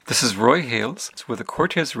This is L Hales with a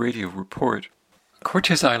Cortes Radio report.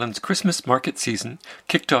 Cortes Island's Christmas market season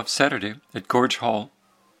kicked off Saturday at Gorge Hall.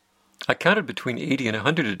 I counted between 80 and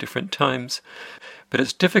 100 at different times, but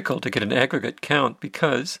it's difficult to get an aggregate count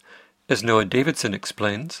because, as Noah Davidson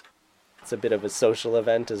explains, it's a bit of a social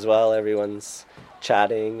event as well. Everyone's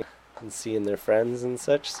chatting and seeing their friends and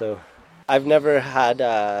such. So I've never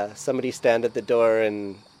had somebody stand at the door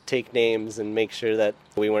and take names and make sure that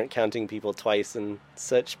we weren't counting people twice and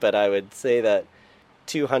such, but I would say that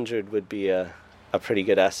 200 would be a pretty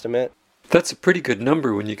good estimate. That's a pretty good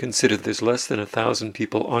number when you consider there's less than 1,000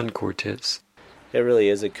 people on Cortes. It really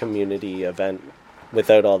is a community event.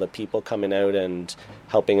 Without all the people coming out and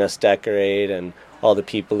helping us decorate and all the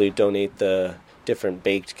people who donate the different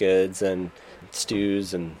baked goods and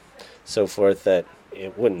stews and so forth, that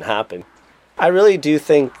it wouldn't happen. I really do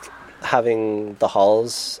think having the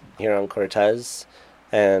halls here on Cortes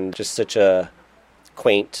and just such a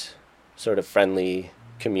quaint, sort of friendly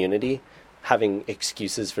community, having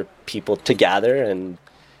excuses for people to gather and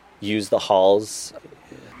use the halls,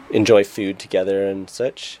 enjoy food together and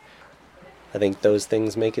such, I think those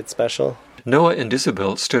things make it special. Noah and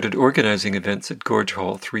Isabel started organizing events at Gorge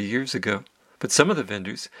Hall 3 years ago, but some of the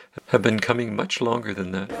vendors have been coming much longer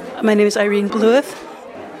than that. My name is Irene Blueth,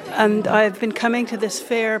 and I've been coming to this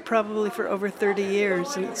fair probably for over 30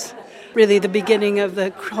 years, and it's really the beginning of the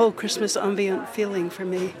whole Christmas ambient feeling for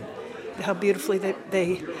me. How beautifully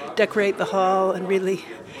they decorate the hall and really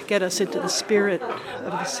get us into the spirit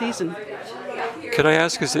of the season. Can I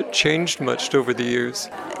ask, has it changed much over the years?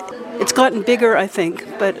 It's gotten bigger, I think,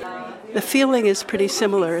 but the feeling is pretty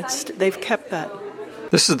similar. They've kept that.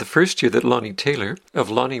 This is the first year that Lonnie Taylor, of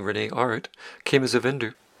Lonnie Renee Art, came as a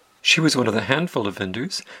vendor. She was one of the handful of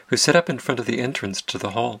vendors who set up in front of the entrance to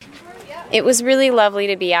the hall. It was really lovely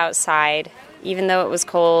to be outside. Even though it was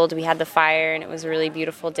cold, we had the fire and it was a really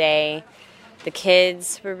beautiful day. The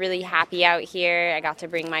kids were really happy out here. I got to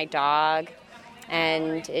bring my dog,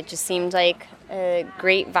 and it just seemed like a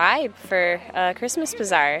great vibe for a Christmas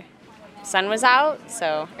bazaar. Sun was out,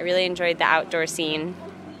 so I really enjoyed the outdoor scene.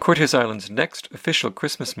 Cortes Island's next official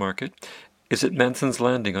Christmas market is at Manson's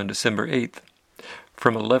Landing on December 8th,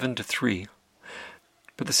 from 11 to 3.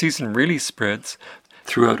 But the season really spreads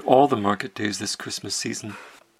throughout all the market days this Christmas season.